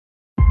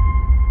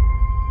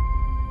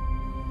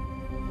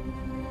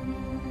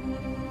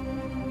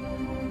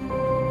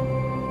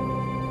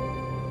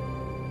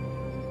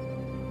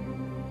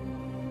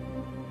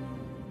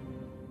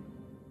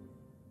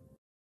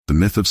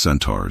Myth of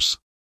Centaurs.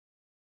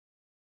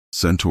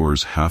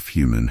 Centaurs,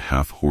 half-human,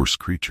 half-horse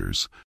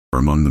creatures, are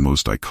among the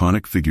most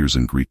iconic figures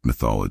in Greek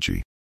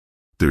mythology.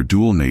 Their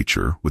dual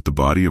nature, with the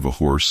body of a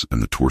horse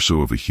and the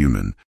torso of a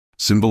human,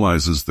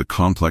 symbolizes the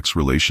complex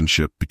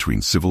relationship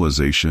between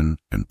civilization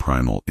and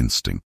primal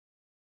instinct.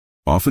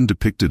 Often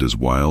depicted as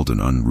wild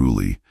and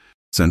unruly,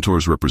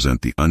 centaurs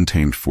represent the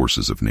untamed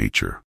forces of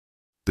nature.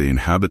 They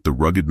inhabit the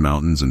rugged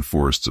mountains and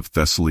forests of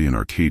Thessaly and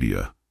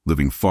Arcadia,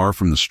 living far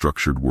from the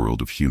structured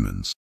world of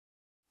humans.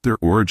 Their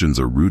origins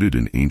are rooted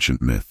in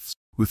ancient myths,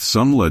 with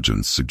some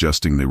legends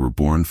suggesting they were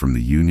born from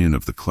the union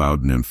of the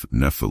cloud nymph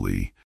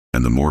Nephele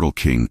and the mortal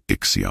king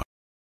Ixion.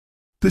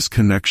 This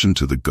connection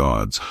to the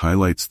gods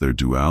highlights their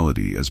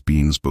duality as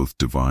beings both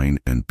divine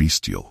and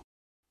bestial.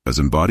 As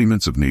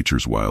embodiments of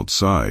nature's wild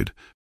side,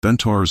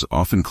 centaurs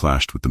often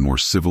clashed with the more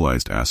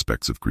civilized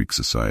aspects of Greek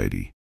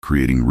society,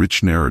 creating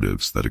rich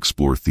narratives that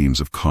explore themes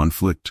of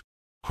conflict,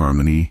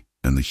 harmony,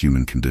 and the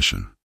human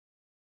condition.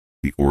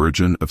 The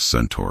origin of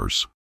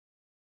centaurs.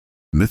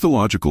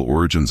 Mythological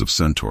origins of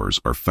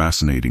centaurs are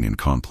fascinating and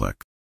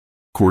complex.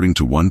 According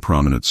to one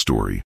prominent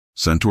story,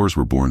 centaurs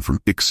were born from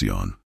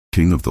Ixion,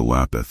 king of the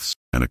Lapiths,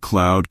 and a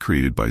cloud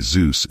created by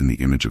Zeus in the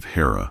image of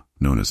Hera,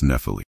 known as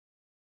Nephele.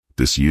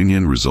 This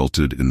union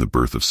resulted in the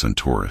birth of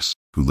Centaurus,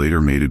 who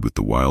later mated with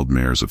the wild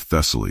mares of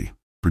Thessaly,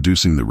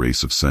 producing the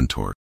race of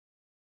centaur.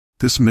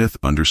 This myth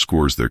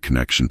underscores their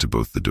connection to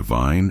both the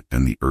divine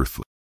and the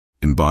earthly,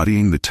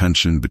 embodying the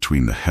tension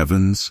between the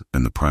heavens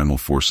and the primal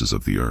forces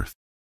of the earth.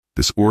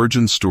 This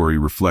origin story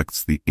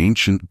reflects the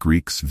ancient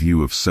Greeks'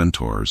 view of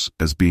centaurs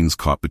as beings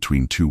caught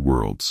between two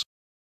worlds.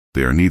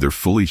 They are neither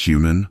fully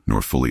human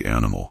nor fully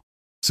animal,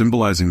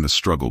 symbolizing the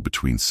struggle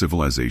between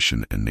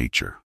civilization and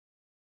nature.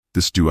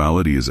 This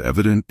duality is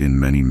evident in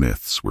many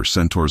myths where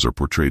centaurs are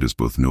portrayed as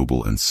both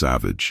noble and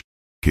savage,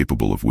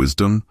 capable of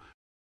wisdom,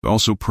 but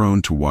also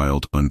prone to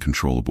wild,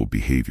 uncontrollable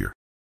behavior.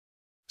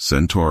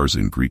 Centaurs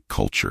in Greek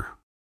culture.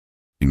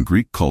 In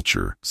Greek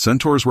culture,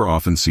 centaurs were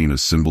often seen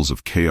as symbols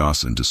of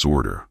chaos and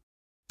disorder.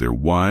 Their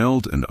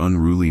wild and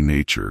unruly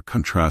nature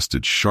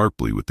contrasted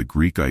sharply with the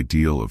Greek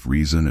ideal of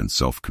reason and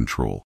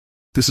self-control.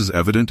 This is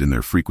evident in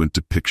their frequent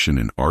depiction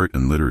in art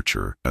and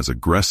literature as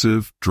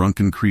aggressive,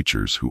 drunken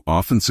creatures who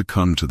often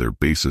succumb to their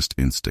basest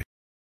instinct.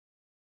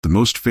 The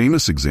most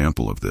famous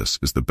example of this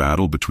is the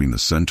battle between the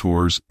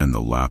centaurs and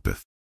the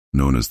Lapith,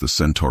 known as the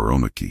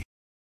Centauromachy.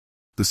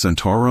 The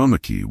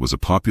Centauromachy was a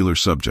popular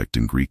subject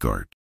in Greek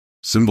art,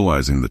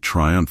 symbolizing the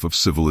triumph of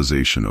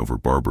civilization over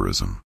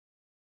barbarism.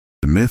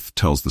 The myth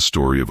tells the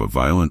story of a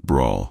violent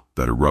brawl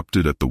that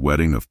erupted at the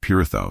wedding of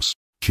Pirithous,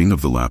 king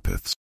of the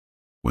Lapiths,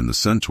 when the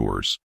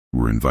centaurs, who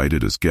were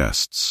invited as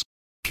guests,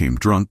 came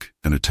drunk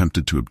and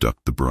attempted to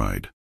abduct the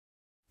bride.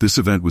 This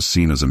event was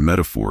seen as a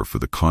metaphor for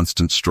the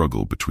constant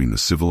struggle between the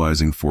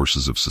civilizing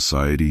forces of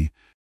society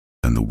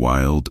and the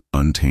wild,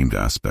 untamed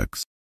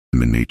aspects of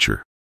human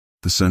nature.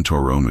 The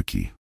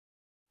Centauromachy.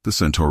 The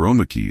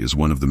Centauromachy is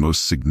one of the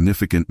most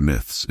significant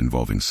myths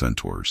involving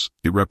centaurs.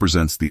 It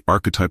represents the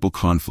archetypal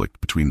conflict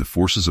between the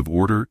forces of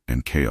order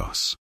and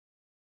chaos.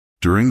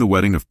 During the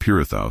wedding of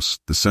Pirithous,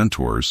 the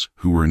centaurs,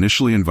 who were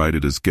initially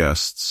invited as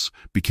guests,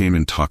 became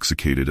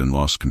intoxicated and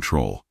lost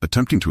control,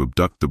 attempting to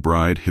abduct the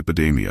bride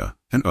Hippodamia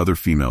and other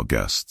female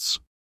guests.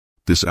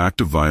 This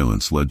act of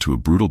violence led to a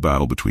brutal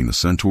battle between the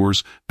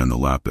centaurs and the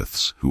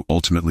Lapiths, who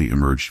ultimately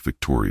emerged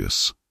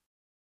victorious.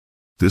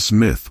 This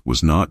myth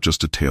was not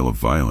just a tale of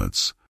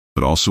violence,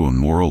 but also a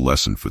moral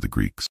lesson for the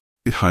Greeks.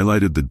 It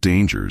highlighted the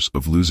dangers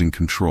of losing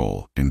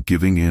control and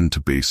giving in to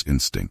base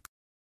instinct.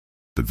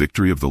 The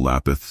victory of the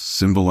Lapiths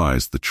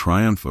symbolized the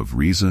triumph of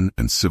reason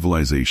and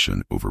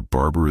civilization over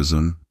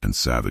barbarism and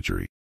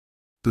savagery.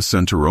 The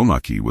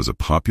Centauromachy was a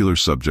popular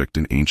subject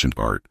in ancient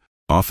art,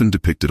 often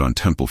depicted on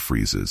temple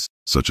friezes,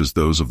 such as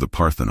those of the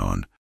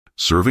Parthenon,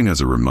 serving as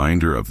a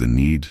reminder of the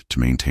need to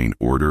maintain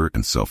order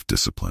and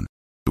self-discipline.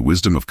 The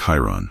wisdom of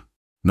Chiron.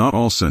 Not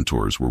all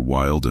centaurs were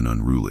wild and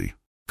unruly.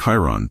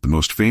 Chiron, the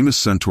most famous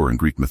centaur in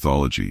Greek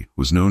mythology,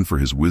 was known for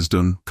his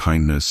wisdom,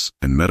 kindness,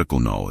 and medical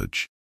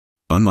knowledge.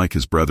 Unlike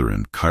his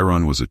brethren,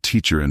 Chiron was a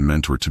teacher and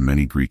mentor to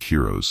many Greek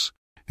heroes,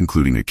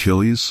 including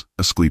Achilles,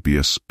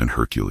 Asclepius, and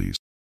Hercules.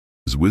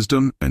 His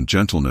wisdom and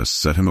gentleness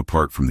set him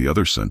apart from the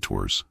other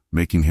centaurs,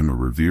 making him a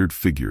revered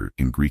figure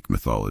in Greek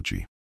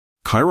mythology.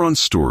 Chiron's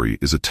story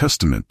is a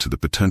testament to the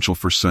potential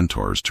for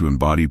centaurs to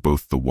embody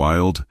both the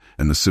wild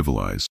and the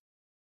civilized.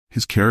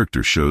 His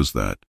character shows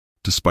that,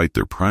 despite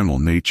their primal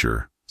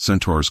nature,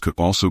 centaurs could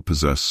also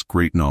possess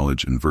great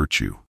knowledge and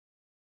virtue.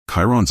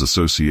 Chiron's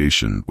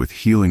association with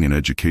healing and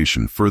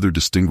education further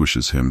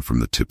distinguishes him from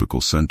the typical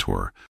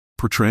centaur,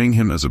 portraying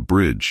him as a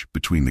bridge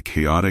between the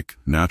chaotic,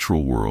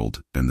 natural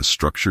world and the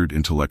structured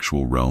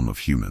intellectual realm of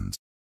humans.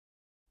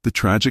 The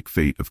tragic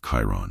fate of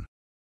Chiron.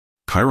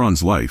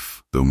 Chiron's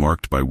life, though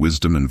marked by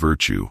wisdom and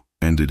virtue,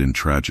 ended in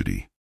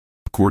tragedy.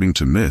 According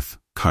to myth,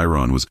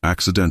 Chiron was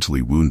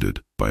accidentally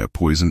wounded by a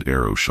poisoned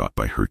arrow shot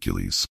by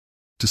Hercules.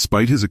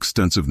 Despite his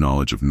extensive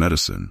knowledge of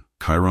medicine,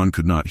 Chiron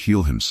could not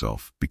heal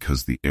himself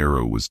because the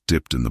arrow was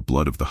dipped in the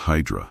blood of the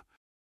Hydra,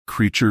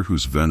 creature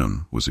whose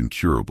venom was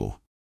incurable.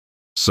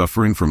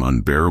 Suffering from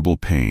unbearable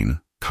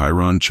pain,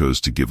 Chiron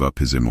chose to give up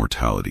his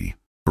immortality,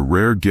 a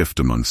rare gift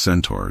among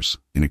centaurs,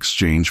 in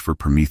exchange for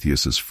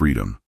Prometheus's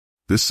freedom.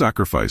 This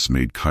sacrifice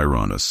made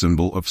Chiron a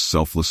symbol of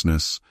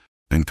selflessness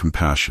and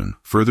compassion,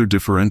 further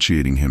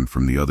differentiating him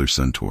from the other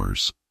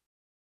centaurs.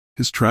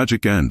 His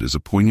tragic end is a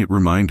poignant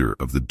reminder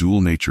of the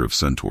dual nature of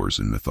centaurs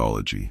in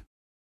mythology.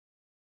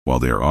 While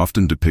they are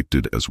often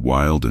depicted as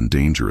wild and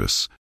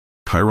dangerous,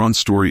 Chiron's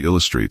story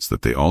illustrates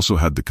that they also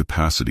had the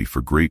capacity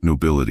for great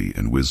nobility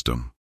and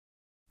wisdom.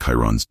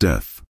 Chiron's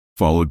death,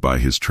 followed by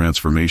his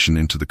transformation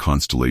into the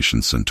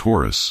constellation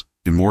Centaurus,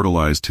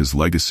 immortalized his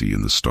legacy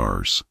in the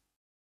stars.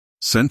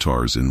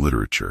 Centaurs in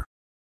literature.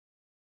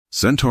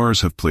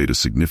 Centaurs have played a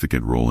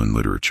significant role in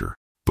literature,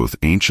 both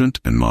ancient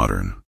and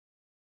modern.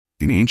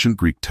 In ancient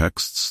Greek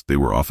texts, they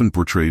were often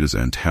portrayed as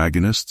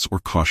antagonists or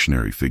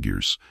cautionary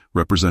figures,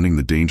 representing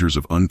the dangers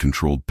of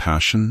uncontrolled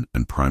passion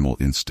and primal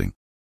instinct.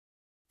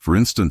 For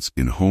instance,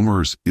 in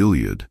Homer's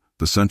Iliad,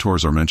 the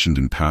centaurs are mentioned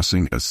in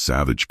passing as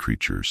savage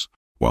creatures,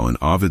 while in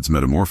Ovid's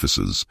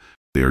Metamorphoses,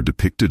 they are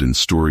depicted in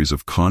stories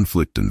of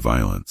conflict and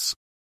violence,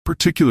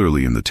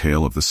 particularly in the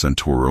tale of the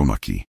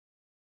Centauromachy.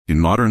 In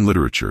modern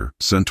literature,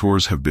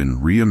 centaurs have been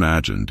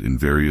reimagined in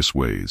various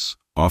ways,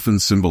 often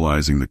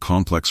symbolizing the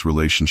complex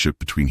relationship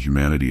between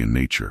humanity and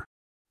nature.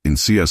 In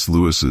C.S.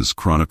 Lewis's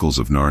Chronicles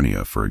of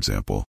Narnia, for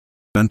example,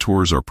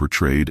 centaurs are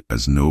portrayed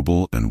as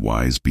noble and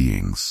wise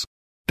beings,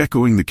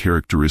 echoing the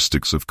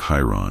characteristics of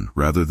Chiron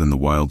rather than the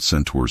wild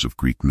centaurs of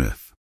Greek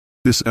myth.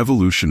 This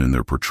evolution in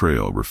their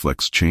portrayal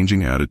reflects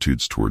changing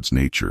attitudes towards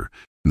nature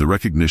and the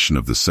recognition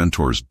of the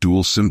centaur's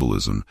dual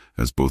symbolism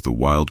as both a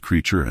wild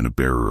creature and a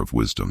bearer of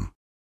wisdom.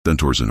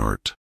 Centaurs in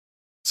art.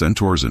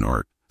 Centaurs in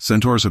art.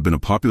 Centaurs have been a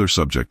popular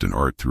subject in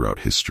art throughout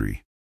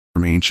history,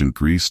 from ancient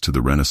Greece to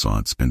the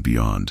Renaissance and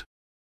beyond.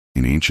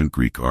 In ancient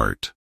Greek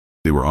art,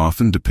 they were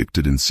often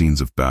depicted in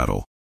scenes of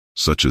battle,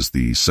 such as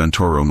the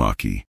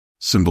Centauromachy,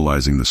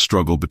 symbolizing the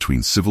struggle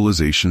between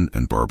civilization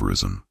and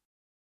barbarism.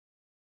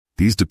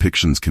 These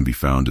depictions can be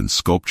found in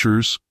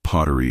sculptures,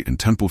 pottery, and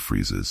temple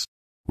friezes,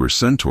 where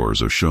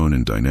centaurs are shown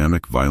in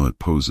dynamic, violent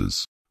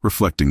poses,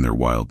 reflecting their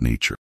wild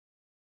nature.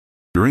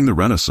 During the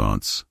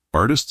Renaissance,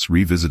 artists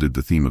revisited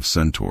the theme of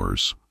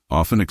centaurs,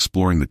 often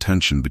exploring the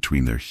tension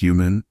between their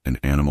human and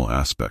animal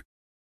aspect.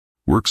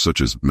 Works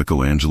such as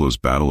Michelangelo's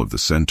Battle of the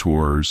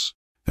Centaurs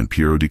and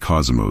Piero di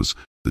Cosimo's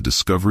The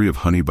Discovery of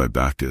Honey by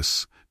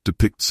Bacchus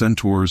depict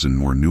centaurs in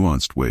more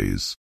nuanced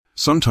ways,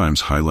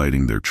 sometimes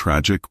highlighting their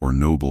tragic or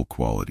noble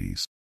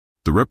qualities.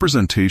 The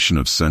representation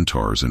of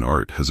centaurs in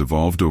art has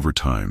evolved over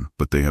time,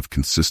 but they have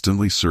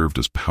consistently served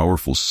as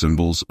powerful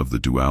symbols of the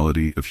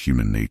duality of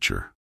human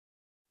nature.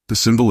 The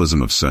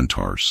symbolism of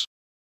centaurs.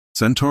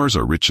 Centaurs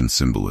are rich in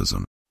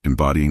symbolism,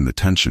 embodying the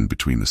tension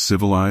between the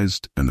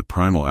civilized and the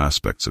primal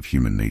aspects of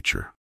human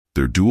nature.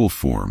 Their dual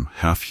form,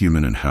 half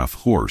human and half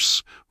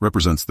horse,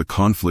 represents the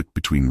conflict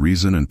between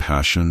reason and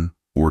passion,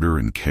 order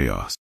and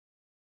chaos.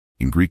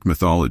 In Greek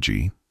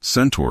mythology,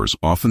 centaurs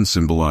often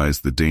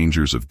symbolize the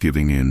dangers of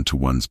giving in to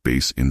one's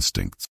base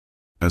instincts,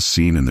 as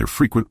seen in their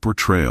frequent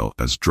portrayal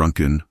as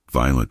drunken,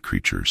 violent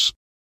creatures.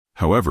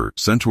 However,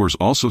 centaurs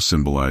also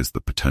symbolize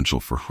the potential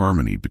for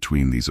harmony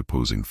between these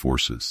opposing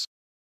forces.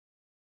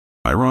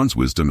 Chiron's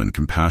wisdom and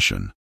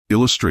compassion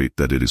illustrate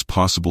that it is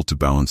possible to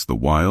balance the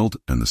wild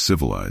and the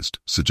civilized,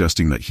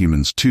 suggesting that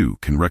humans too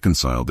can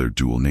reconcile their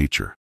dual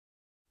nature.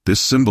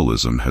 This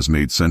symbolism has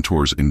made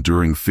centaurs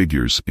enduring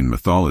figures in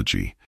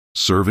mythology,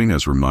 serving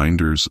as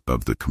reminders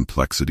of the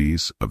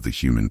complexities of the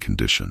human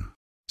condition.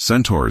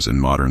 Centaurs in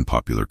modern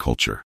popular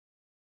culture.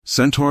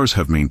 Centaurs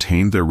have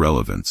maintained their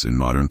relevance in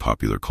modern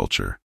popular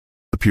culture.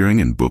 Appearing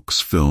in books,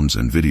 films,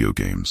 and video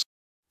games,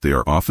 they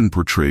are often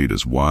portrayed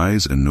as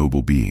wise and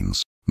noble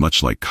beings,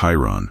 much like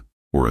Chiron,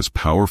 or as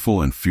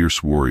powerful and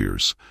fierce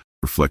warriors,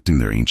 reflecting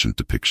their ancient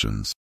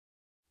depictions.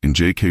 In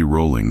J.K.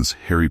 Rowling's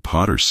Harry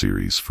Potter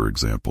series, for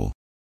example,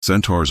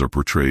 centaurs are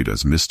portrayed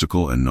as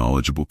mystical and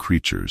knowledgeable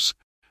creatures,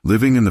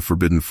 living in the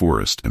Forbidden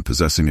Forest and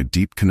possessing a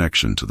deep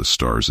connection to the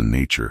stars and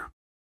nature.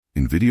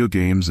 In video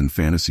games and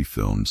fantasy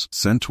films,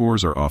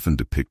 centaurs are often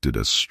depicted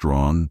as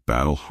strong,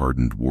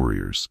 battle-hardened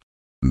warriors,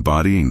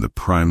 embodying the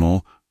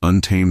primal,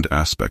 untamed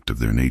aspect of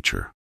their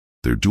nature.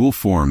 Their dual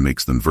form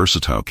makes them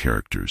versatile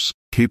characters,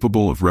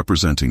 capable of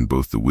representing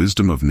both the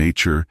wisdom of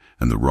nature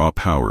and the raw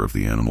power of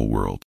the animal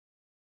world.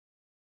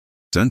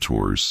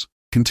 Centaurs'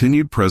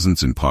 continued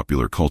presence in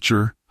popular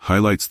culture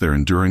highlights their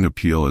enduring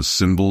appeal as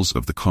symbols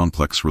of the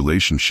complex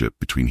relationship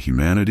between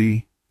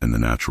humanity and the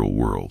natural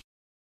world.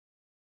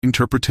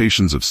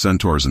 Interpretations of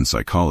centaurs in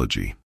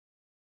psychology.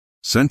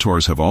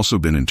 Centaurs have also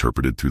been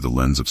interpreted through the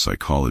lens of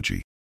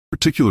psychology,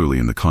 particularly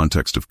in the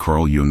context of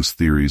Carl Jung's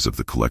theories of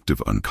the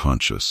collective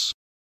unconscious.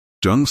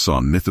 Jung saw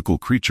mythical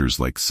creatures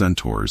like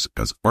centaurs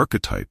as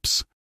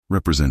archetypes,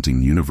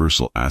 representing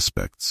universal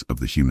aspects of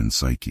the human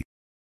psyche.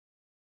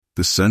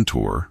 The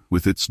centaur,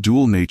 with its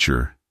dual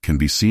nature, can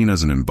be seen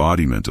as an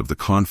embodiment of the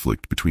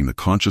conflict between the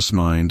conscious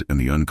mind and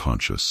the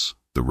unconscious,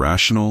 the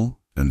rational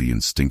and the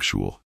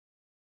instinctual.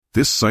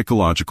 This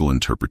psychological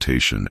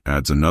interpretation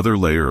adds another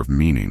layer of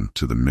meaning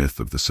to the myth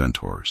of the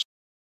centaurs.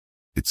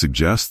 It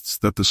suggests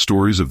that the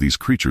stories of these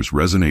creatures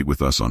resonate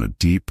with us on a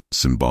deep,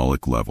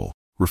 symbolic level,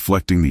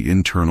 reflecting the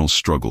internal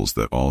struggles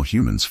that all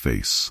humans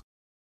face.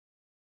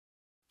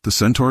 The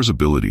centaur's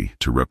ability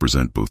to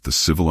represent both the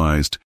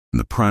civilized and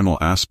the primal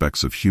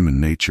aspects of human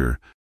nature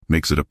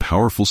makes it a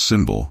powerful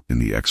symbol in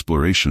the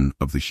exploration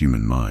of the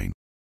human mind.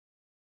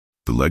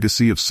 The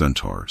legacy of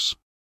centaurs.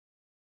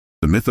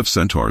 The myth of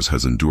centaurs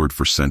has endured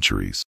for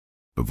centuries,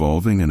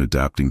 evolving and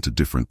adapting to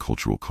different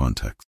cultural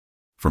contexts.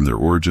 From their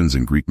origins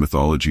in Greek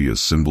mythology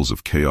as symbols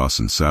of chaos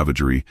and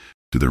savagery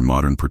to their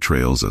modern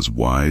portrayals as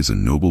wise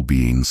and noble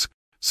beings,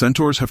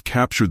 centaurs have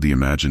captured the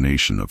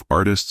imagination of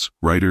artists,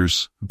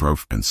 writers,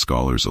 and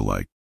scholars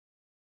alike.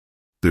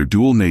 Their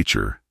dual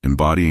nature,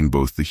 embodying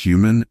both the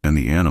human and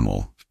the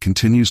animal,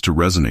 continues to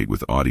resonate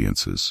with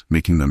audiences,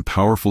 making them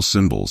powerful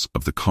symbols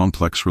of the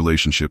complex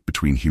relationship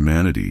between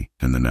humanity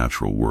and the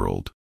natural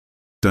world.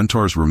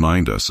 Centaurs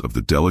remind us of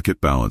the delicate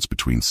balance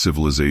between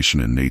civilization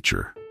and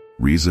nature,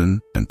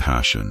 reason and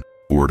passion,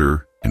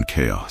 order and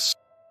chaos.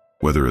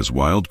 Whether as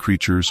wild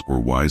creatures or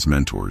wise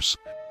mentors,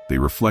 they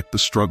reflect the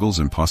struggles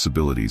and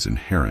possibilities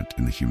inherent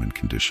in the human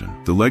condition.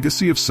 The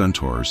legacy of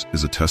centaurs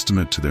is a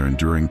testament to their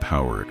enduring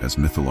power as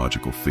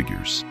mythological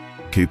figures,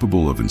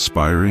 capable of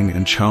inspiring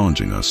and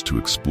challenging us to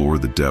explore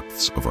the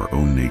depths of our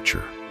own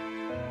nature.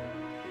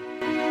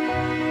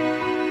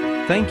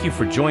 Thank you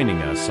for joining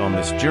us on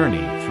this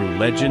journey through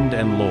legend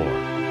and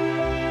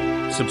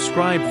lore.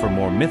 Subscribe for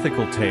more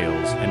mythical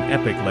tales and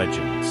epic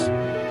legends.